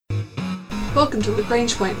Welcome to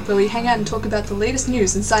Lagrange Point, where we hang out and talk about the latest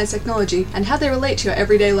news in science technology and how they relate to your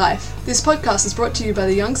everyday life. This podcast is brought to you by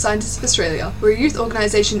the Young Scientists of Australia. We're a youth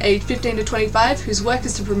organisation aged 15 to 25 whose work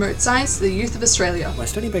is to promote science to the youth of Australia. By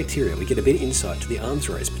studying bacteria, we get a bit of insight to the arms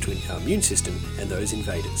race between our immune system and those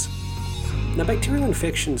invaders. Now, bacterial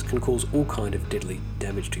infections can cause all kind of deadly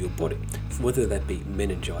damage to your body, whether that be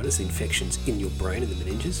meningitis, infections in your brain and the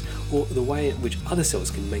meninges, or the way in which other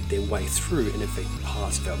cells can make their way through and affect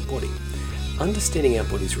parts of our body. Understanding our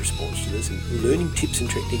body's response to this and learning tips and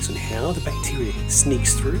techniques on how the bacteria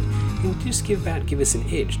sneaks through can just give us an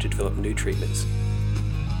edge to develop new treatments.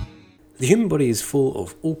 The human body is full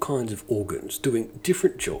of all kinds of organs doing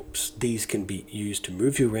different jobs. These can be used to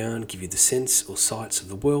move you around, give you the sense or sights of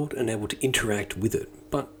the world, and able to interact with it.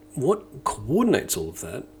 But what coordinates all of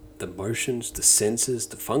that, the motions, the senses,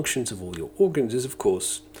 the functions of all your organs, is of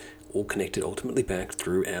course all connected ultimately back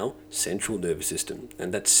through our central nervous system,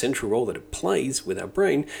 and that central role that it plays with our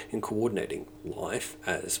brain in coordinating life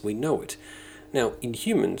as we know it. Now, in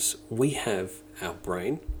humans, we have our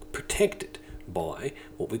brain protected by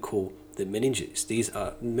what we call the meninges. These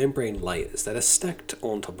are membrane layers that are stacked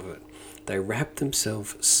on top of it. They wrap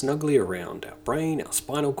themselves snugly around our brain, our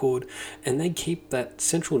spinal cord, and they keep that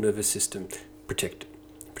central nervous system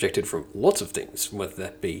protected from lots of things, whether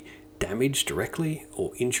that be damage directly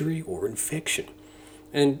or injury or infection.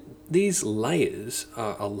 And these layers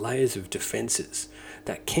are layers of defenses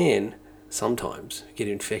that can sometimes get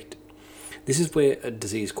infected. This is where a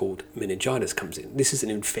disease called meningitis comes in. This is an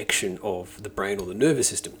infection of the brain or the nervous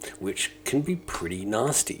system, which can be pretty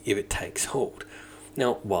nasty if it takes hold.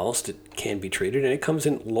 Now, whilst it can be treated, and it comes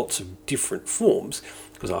in lots of different forms,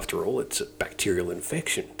 because after all, it's a bacterial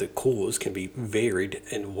infection, the cause can be varied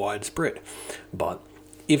and widespread. But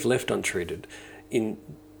if left untreated, in,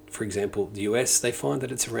 for example, the US, they find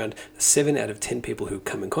that it's around 7 out of 10 people who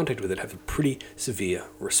come in contact with it have a pretty severe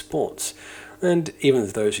response. And even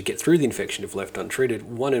those who get through the infection, if left untreated,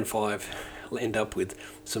 1 in 5 end up with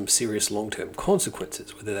some serious long-term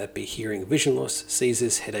consequences, whether that be hearing, vision loss,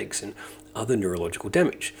 seizures, headaches, and other neurological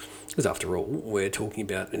damage. Because after all, we're talking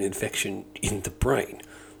about an infection in the brain.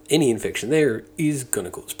 Any infection there is going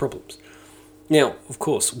to cause problems. Now, of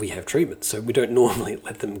course, we have treatments, so we don't normally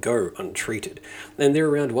let them go untreated. And there are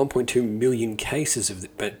around 1.2 million cases of the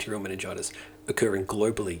bacterial meningitis occurring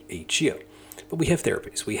globally each year. But we have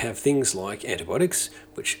therapies. We have things like antibiotics,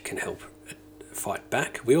 which can help fight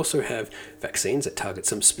back. We also have vaccines that target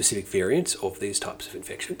some specific variants of these types of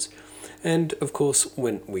infections. And, of course,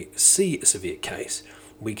 when we see a severe case,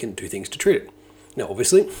 we can do things to treat it. Now,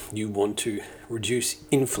 obviously, you want to reduce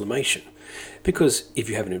inflammation, because if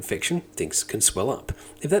you have an infection, things can swell up.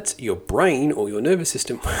 If that's your brain or your nervous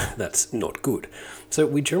system, that's not good. So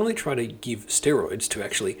we generally try to give steroids to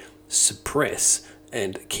actually suppress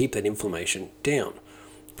and keep that inflammation down.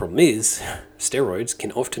 Problem is, steroids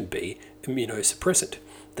can often be immunosuppressant.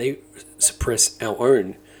 They suppress our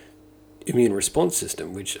own immune response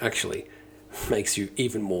system, which actually makes you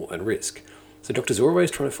even more at risk. So doctors are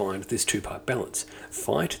always trying to find this two-part balance.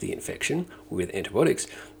 Fight the infection with antibiotics,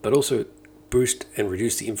 but also boost and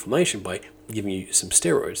reduce the inflammation by giving you some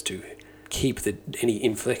steroids to keep any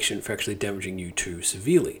infection from actually damaging you too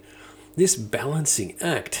severely. This balancing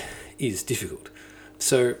act is difficult.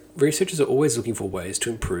 So researchers are always looking for ways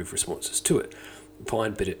to improve responses to it,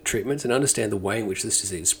 find better treatments, and understand the way in which this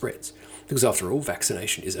disease spreads. Because after all,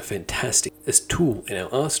 vaccination is a fantastic tool in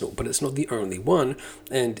our arsenal, but it's not the only one,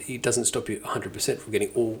 and it doesn't stop you 100% from getting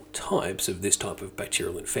all types of this type of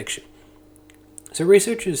bacterial infection. So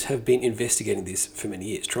researchers have been investigating this for many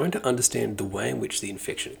years, trying to understand the way in which the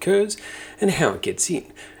infection occurs and how it gets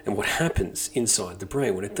in, and what happens inside the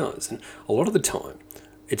brain when it does. And a lot of the time,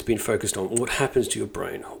 it's been focused on what happens to your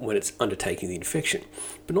brain when it's undertaking the infection,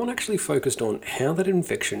 but not actually focused on how that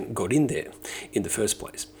infection got in there in the first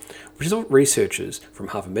place, which is what researchers from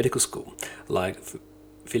Harvard Medical School, like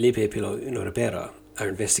Felipe Pilo-Rivera, are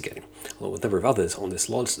investigating, along with a number of others on this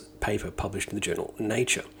large paper published in the journal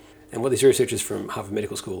Nature. And what these researchers from Harvard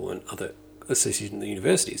Medical School and other associated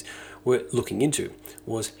universities were looking into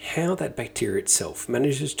was how that bacteria itself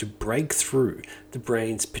manages to break through the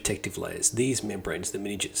brain's protective layers, these membranes, the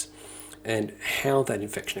meninges, and how that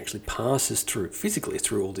infection actually passes through, physically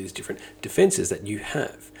through all these different defenses that you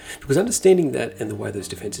have. Because understanding that and the way those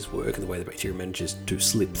defenses work and the way the bacteria manages to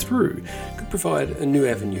slip through could provide a new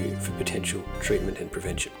avenue for potential treatment and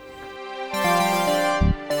prevention.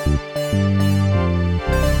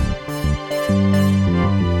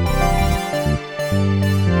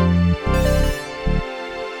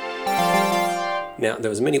 Now,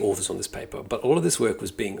 there was many authors on this paper, but a lot of this work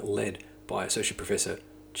was being led by Associate Professor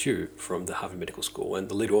Chu from the Harvard Medical School, and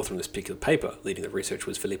the lead author in this particular paper leading the research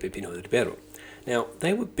was Felipe Pino de Ribeiro. Now,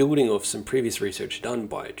 they were building off some previous research done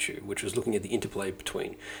by Chu, which was looking at the interplay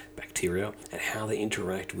between bacteria and how they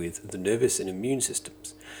interact with the nervous and immune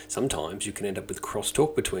systems. Sometimes you can end up with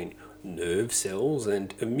crosstalk between nerve cells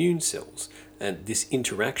and immune cells, and this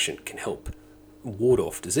interaction can help ward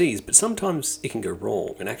off disease, but sometimes it can go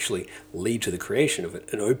wrong and actually lead to the creation of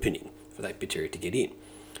an opening for that bacteria to get in.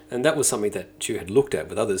 And that was something that Chu had looked at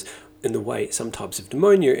with others in the way some types of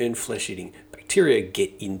pneumonia and flesh-eating bacteria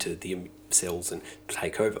get into the cells and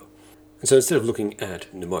take over. And so instead of looking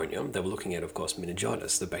at pneumonia, they were looking at, of course,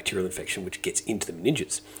 meningitis, the bacterial infection which gets into the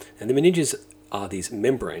meninges. And the meninges are these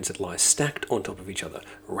membranes that lie stacked on top of each other,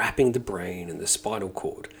 wrapping the brain and the spinal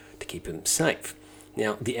cord to keep them safe.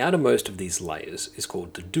 Now, the outermost of these layers is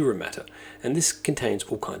called the dura mater, and this contains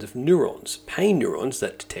all kinds of neurons, pain neurons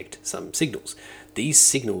that detect some signals. These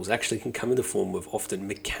signals actually can come in the form of often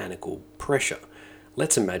mechanical pressure.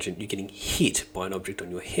 Let's imagine you're getting hit by an object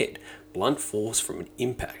on your head, blunt force from an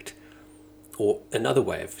impact. Or another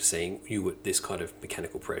way of seeing this kind of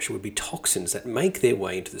mechanical pressure would be toxins that make their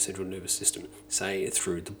way into the central nervous system, say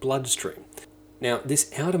through the bloodstream. Now,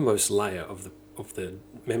 this outermost layer of the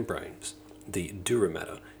membranes, the dura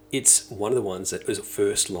mater, it's one of the ones that is a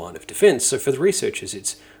first line of defense. So for the researchers,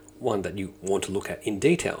 it's one that you want to look at in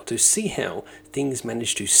detail to see how things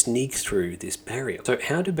manage to sneak through this barrier. So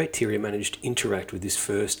how do bacteria manage to interact with this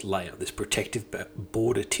first layer, this protective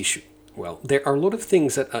border tissue? Well, there are a lot of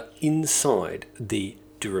things that are inside the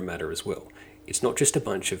dura mater as well. It's not just a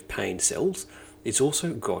bunch of pain cells, it's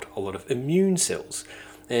also got a lot of immune cells.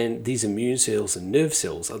 And these immune cells and nerve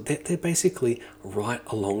cells, they're basically right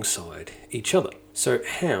alongside each other. So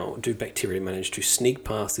how do bacteria manage to sneak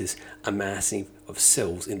past this amassing of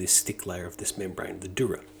cells in this thick layer of this membrane, the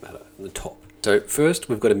dura mater, on the top? So first,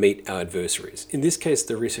 we've got to meet our adversaries. In this case,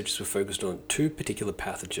 the researchers were focused on two particular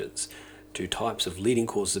pathogens, two types of leading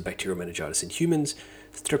causes of bacterial meningitis in humans,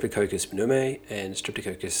 Streptococcus pneumoniae and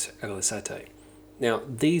Streptococcus erythritide. Now,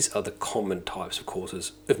 these are the common types of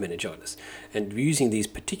causes of meningitis, and using these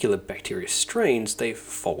particular bacteria strains, they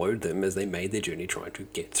followed them as they made their journey trying to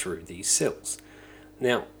get through these cells.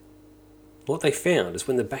 Now, what they found is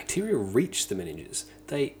when the bacteria reach the meninges,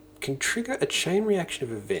 they can trigger a chain reaction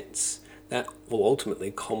of events that will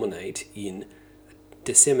ultimately culminate in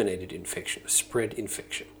disseminated infection, a spread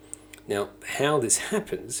infection. Now, how this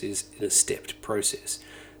happens is in a stepped process.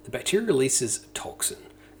 The bacteria releases a toxin.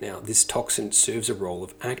 Now, this toxin serves a role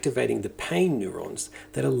of activating the pain neurons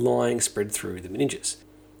that are lying spread through the meninges.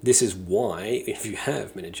 This is why, if you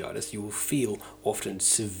have meningitis, you will feel often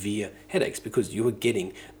severe headaches because you are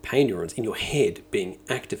getting pain neurons in your head being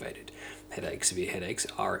activated. Severe headaches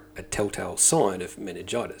are a telltale sign of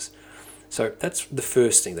meningitis. So that's the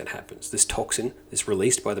first thing that happens. This toxin is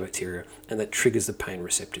released by the bacteria and that triggers the pain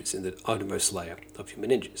receptors in the outermost layer of your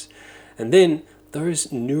meninges. And then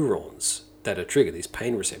those neurons that are triggered, these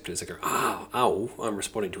pain receptors that go, ow, I'm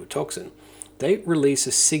responding to a toxin, they release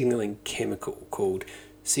a signaling chemical called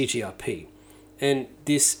CGRP. And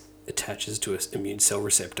this attaches to an immune cell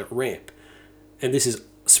receptor ramp. And this is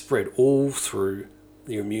spread all through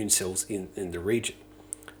the immune cells in the region.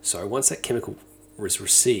 So once that chemical was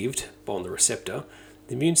received on the receptor,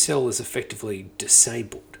 the immune cell is effectively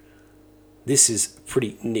disabled. This is a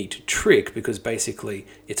pretty neat trick because basically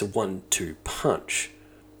it's a 1-2 punch.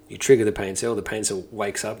 You trigger the pain cell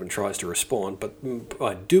wakes up and tries to respond, but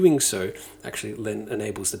by doing so, actually then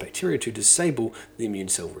enables the bacteria to disable the immune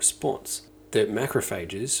cell response. The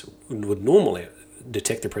macrophages would normally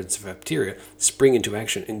detect the presence of bacteria, spring into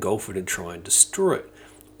action, engulf it and try and destroy it,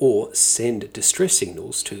 or send distress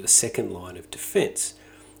signals to the second line of defense.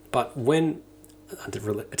 But when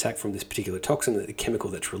under attack from this particular toxin, the chemical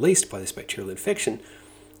that's released by this bacterial infection,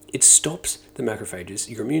 it stops the macrophages,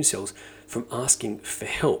 your immune cells, from asking for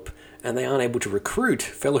help, and they aren't able to recruit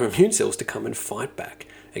fellow immune cells to come and fight back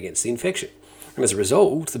against the infection. And as a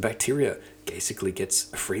result, the bacteria basically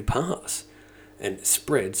gets a free pass and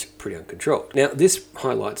spreads pretty uncontrolled. Now, this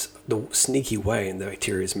highlights the sneaky way in the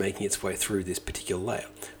bacteria is making its way through this particular layer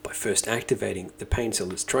by first activating the pain cell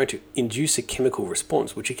that's trying to induce a chemical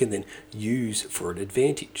response, which it can then use for an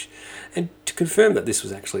advantage. And to confirm that this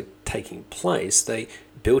was actually taking place, they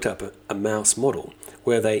built up a mouse model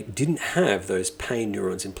where they didn't have those pain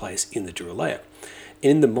neurons in place in the dura layer.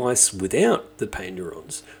 In the mice without the pain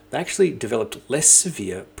neurons, they actually developed less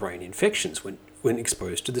severe brain infections when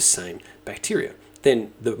exposed to the same bacteria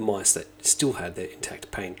than the mice that still had their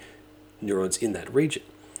intact pain neurons in that region.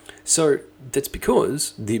 So that's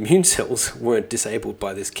because the immune cells weren't disabled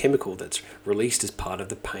by this chemical that's released as part of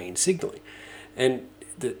the pain signaling. And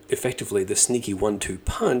effectively the sneaky 1-2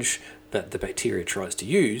 punch that the bacteria tries to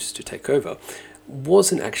use to take over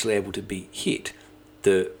wasn't actually able to be hit.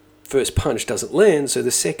 The first punch doesn't land, so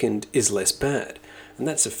the second is less bad. And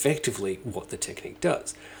that's effectively what the technique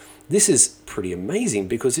does. This is pretty amazing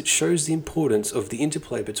because it shows the importance of the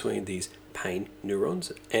interplay between these pain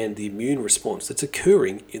neurons and the immune response that's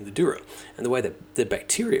occurring in the dura, and the way that the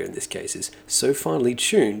bacteria in this case is so finely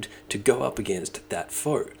tuned to go up against that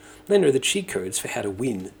foe. They know the cheat codes for how to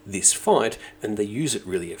win this fight, and they use it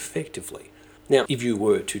really effectively. Now, if you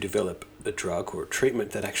were to develop a drug or a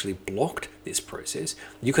treatment that actually blocked this process,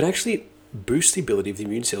 you could actually boost the ability of the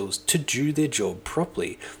immune cells to do their job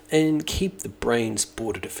properly and keep the brain's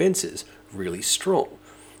border defenses really strong.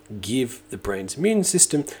 Give the brain's immune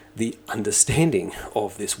system the understanding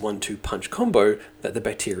of this 1-2 punch combo that the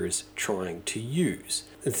bacteria is trying to use.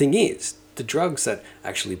 The thing is, the drugs that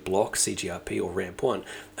actually block CGRP or RAMP1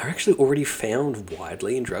 are actually already found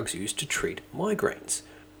widely in drugs used to treat migraines.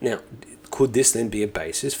 Now, could this then be a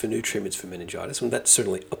basis for new treatments for meningitis? Well, that's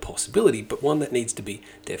certainly a possibility, but one that needs to be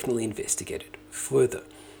definitely investigated further.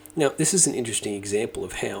 Now, this is an interesting example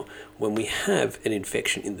of how, when we have an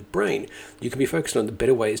infection in the brain, you can be focused on the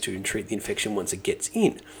better ways to treat the infection once it gets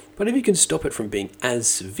in. But if you can stop it from being as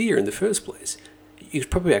severe in the first place, it's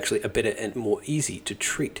probably actually a better and more easy to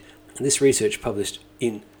treat. And this research published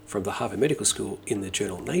from the Harvard Medical School in the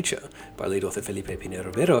journal Nature by lead author Felipe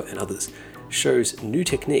Pinheiro and others shows new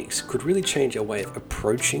techniques could really change our way of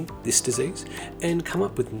approaching this disease and come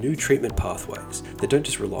up with new treatment pathways that don't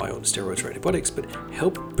just rely on steroids or antibiotics, but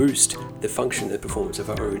help boost the function and performance of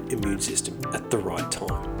our own immune system at the right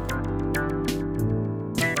time.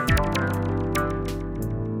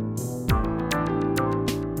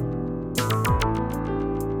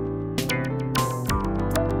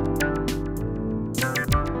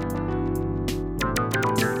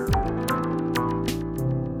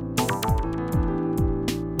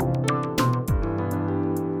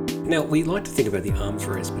 Now, we like to think about the arms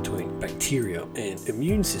race between bacteria and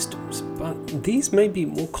immune systems, but these may be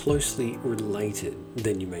more closely related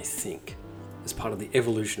than you may think. As part of the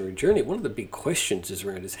evolutionary journey, one of the big questions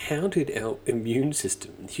is how did our immune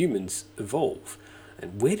system in humans evolve,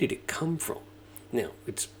 and where did it come from? Now,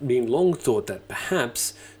 it's been long thought that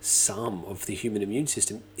perhaps some of the human immune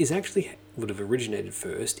system would have originated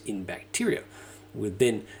first in bacteria, with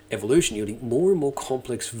then evolution yielding more and more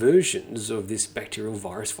complex versions of this bacterial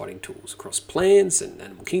virus fighting tools across plants and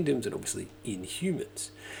animal kingdoms and obviously in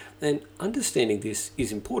humans. And understanding this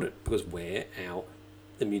is important because where our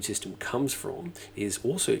immune system comes from is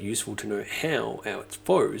also useful to know how our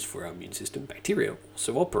foes for our immune system, bacteria,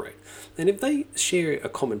 also operate. And if they share a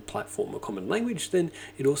common platform, a common language, then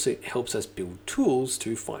it also helps us build tools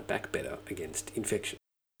to fight back better against infection.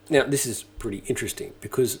 Now, this is pretty interesting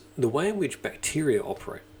because the way in which bacteria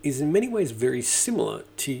operate is in many ways very similar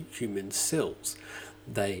to human cells.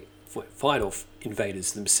 They fight off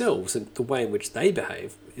invaders themselves, and the way in which they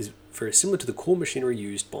behave is very similar to the core machinery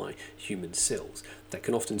used by human cells that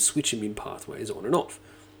can often switch immune pathways on and off.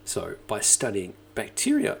 So, by studying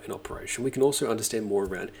bacteria in operation, we can also understand more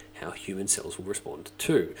around how human cells will respond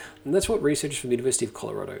too. And that's what researchers from the University of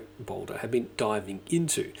Colorado Boulder have been diving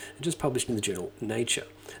into and just published in the journal Nature.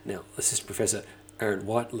 Now, Assistant Professor Aaron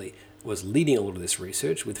Whiteley was leading a lot of this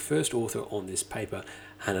research with first author on this paper,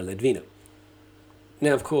 Hanna Ledvina.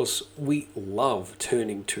 Now, of course, we love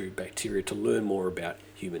turning to bacteria to learn more about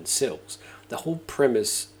human cells. The whole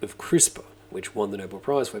premise of CRISPR, which won the Nobel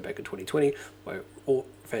Prize way back in 2020 by all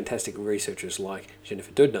fantastic researchers like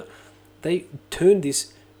Jennifer Doudna, they turned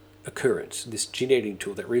this occurrence, this gene editing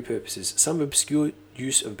tool that repurposes some obscure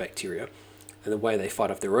use of bacteria and the way they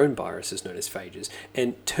fight off their own viruses known as phages,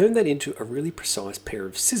 and turn that into a really precise pair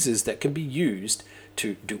of scissors that can be used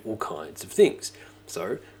to do all kinds of things.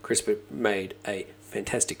 So CRISPR made a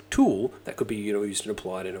fantastic tool that could be used and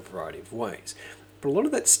applied in a variety of ways. But a lot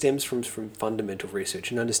of that stems from fundamental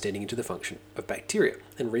research and understanding into the function of bacteria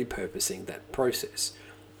and repurposing that process.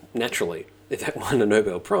 Naturally, if that won a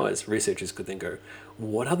Nobel Prize, researchers could then go,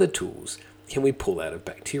 what other tools can we pull out of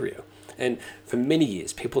bacteria? And for many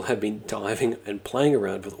years, people have been diving and playing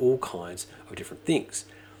around with all kinds of different things.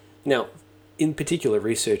 Now, in particular,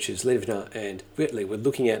 researchers Ledvina and Whitley were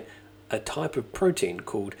looking at a type of protein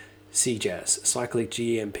called CGAS, cyclic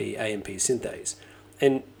GMP-AMP synthase.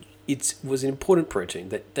 And it was an important protein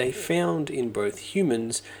that they found in both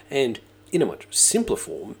humans and in a much simpler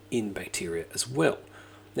form in bacteria as well.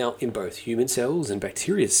 Now, in both human cells and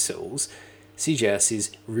bacteria cells, CGAS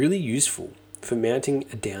is really useful for mounting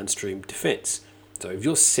a downstream defense. So if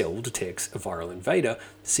your cell detects a viral invader,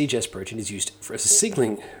 CGAS protein is used as a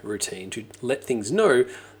signaling routine to let things know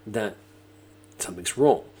that something's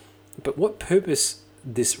wrong. But what purpose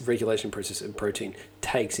this regulation process in protein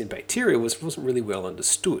takes in bacteria wasn't really well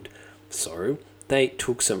understood. So they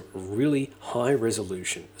took some really high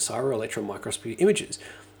resolution cyroelectron microscopy images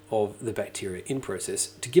of the bacteria in process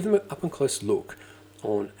to give them an up and close look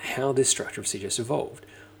on how this structure of CGS evolved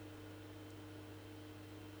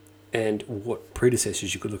and what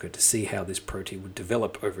predecessors you could look at to see how this protein would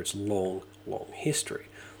develop over its long history,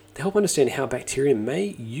 to help understand how bacteria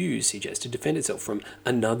may use CGS to defend itself from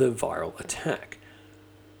another viral attack.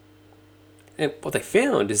 And what they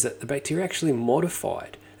found is that the bacteria actually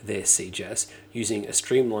modified their CGS using a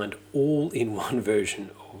streamlined all-in-one version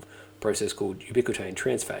of a process called ubiquitin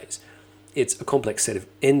transphase. It's a complex set of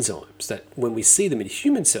enzymes that, when we see them in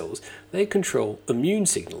human cells, they control immune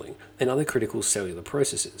signaling and other critical cellular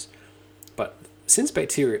processes. But since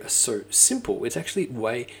bacteria are so simple, it's actually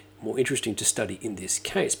way more interesting to study in this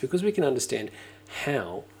case because we can understand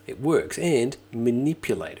how it works and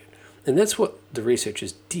manipulate it. And that's what the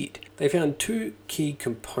researchers did. They found two key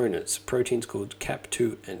components, proteins called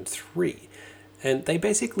CAP2 and 3, and they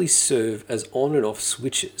basically serve as on and off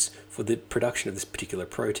switches for the production of this particular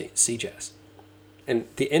protein, CGAS. And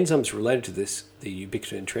the enzymes related to this, the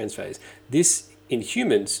ubiquitin transphase, this in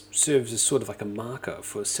humans serves as sort of like a marker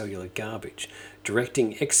for cellular garbage,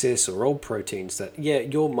 directing excess or old proteins that,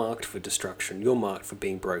 you're marked for destruction, you're marked for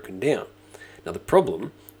being broken down. Now the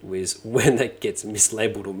problem is when that gets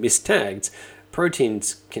mislabeled or mistagged,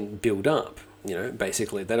 proteins can build up.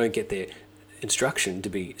 Basically they don't get their instruction to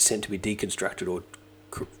be sent to be deconstructed or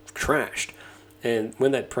trashed. And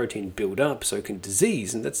when that protein build up, so can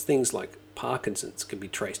disease, and that's things like Parkinson's can be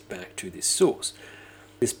traced back to this source.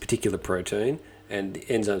 This particular protein and the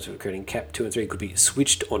enzymes for creating CAP2 and 3 could be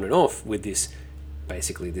switched on and off with this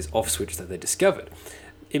off switch that they discovered.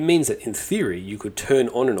 It means that in theory you could turn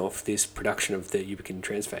on and off this production of the ubiquitin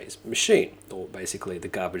transphase machine, or basically the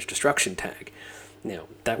garbage destruction tag. Now,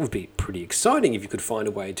 that would be pretty exciting if you could find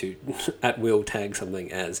a way to at will tag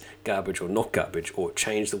something as garbage or not garbage, or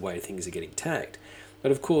change the way things are getting tagged.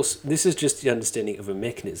 But of course, this is just the understanding of a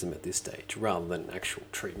mechanism at this stage rather than actual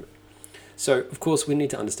treatment. So, of course, we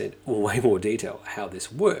need to understand way more detail how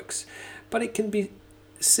this works, but it can be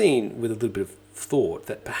seen with a little bit of thought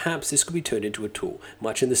that perhaps this could be turned into a tool,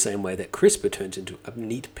 much in the same way that CRISPR turns into a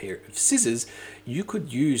neat pair of scissors. You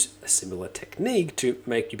could use a similar technique to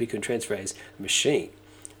make ubiquitin transphase machine,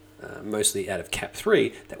 mostly out of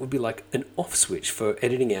CAP3, that would be like an off switch for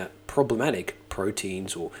editing out problematic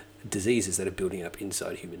proteins or diseases that are building up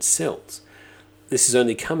inside human cells. This is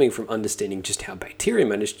only coming from understanding just how bacteria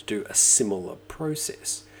managed to do a similar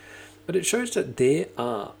process. But it shows that there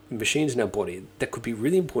are machines in our body that could be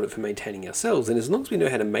really important for maintaining our cells, and as long as we know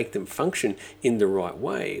how to make them function in the right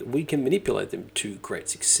way, we can manipulate them to great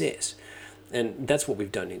success. And that's what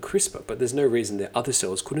we've done in CRISPR, but there's no reason that other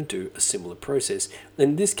cells couldn't do a similar process.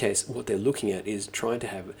 In this case, what they're looking at is trying to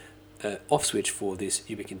have an off switch for this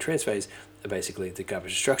ubiquitin transphase, basically the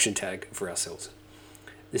garbage destruction tag for our cells.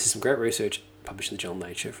 This is some great research published in the journal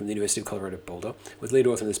Nature from the University of Colorado Boulder, with lead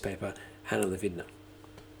author in this paper, Hannah Levidna.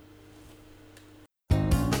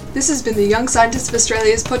 This has been the Young Scientists of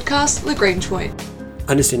Australia's podcast, Lagrange Point.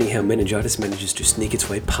 Understanding how meningitis manages to sneak its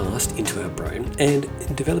way past into our brain, and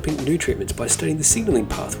developing new treatments by studying the signalling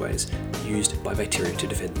pathways used by bacteria to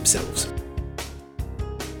defend themselves.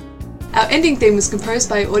 Our ending theme was composed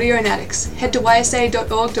by Audionautics. Head to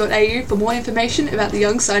ysa.org.au for more information about the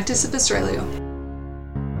Young Scientists of Australia.